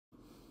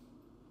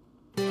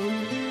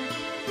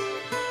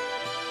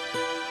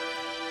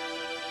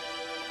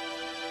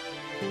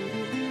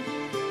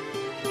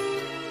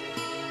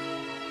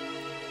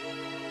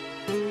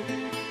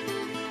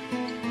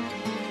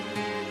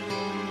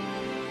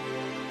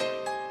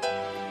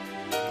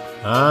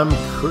I'm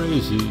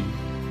crazy,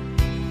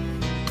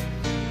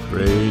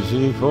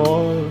 crazy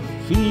for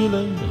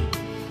feeling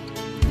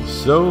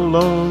so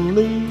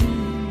lonely.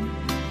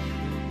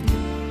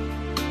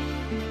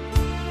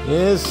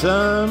 Yes,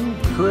 I'm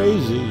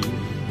crazy,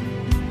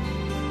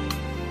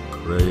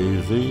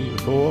 crazy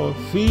for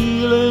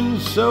feeling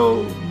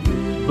so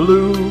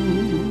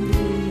blue.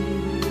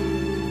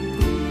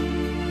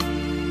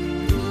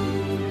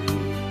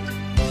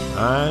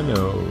 I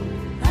know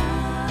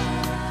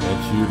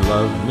that you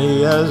love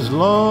me as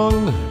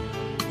long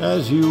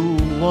as you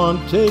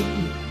wanted,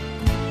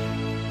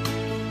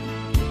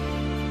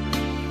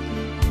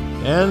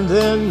 and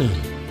then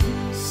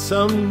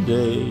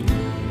someday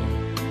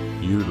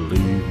you'd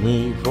leave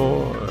me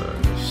for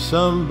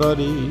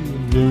somebody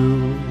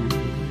new.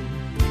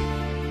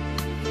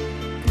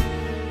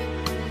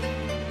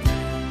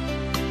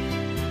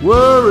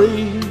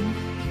 Worry,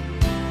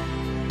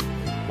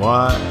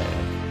 why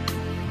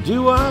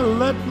do I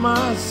let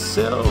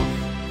myself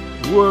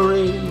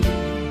worry?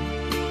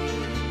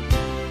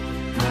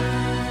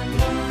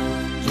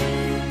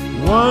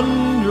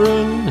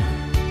 Wondering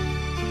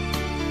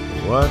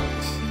what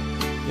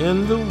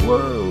in the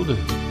world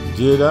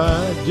did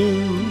I do?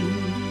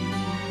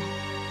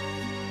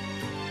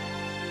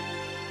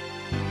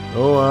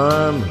 Oh,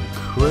 I'm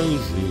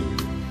crazy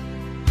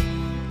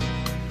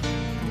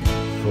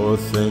for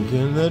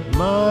thinking that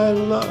my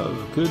love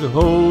could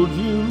hold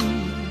you.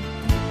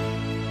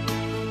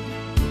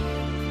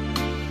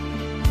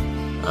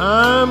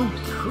 I'm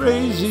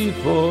crazy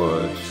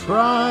for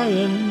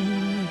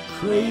trying,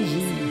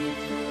 crazy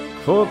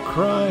for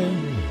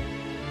crying,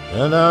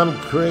 and I'm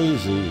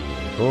crazy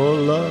for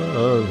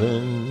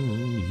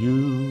loving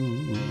you.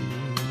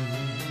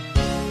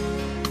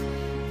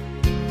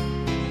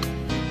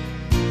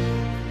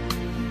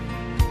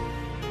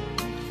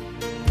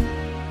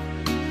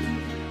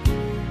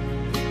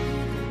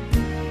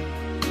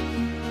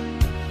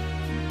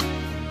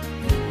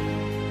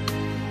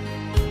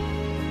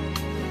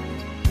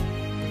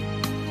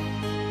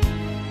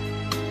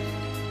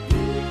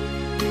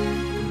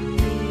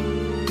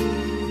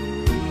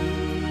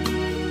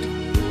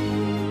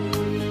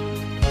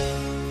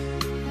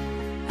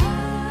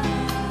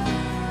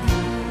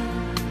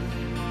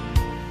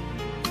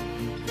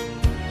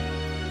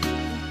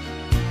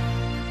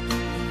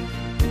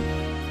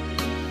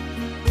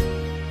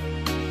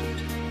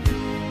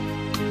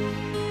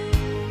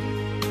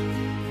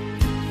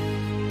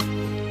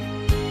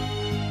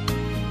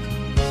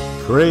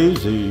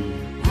 Crazy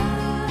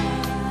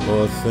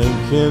for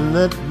thinking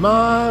that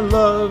my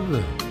love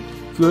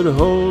could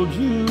hold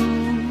you.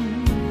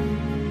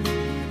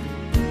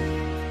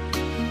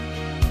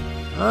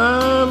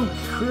 I'm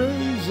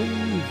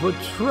crazy for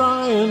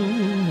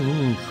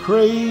trying,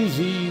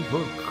 crazy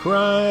for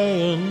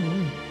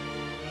crying,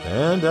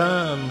 and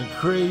I'm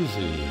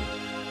crazy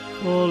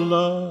for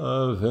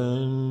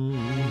loving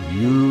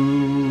you.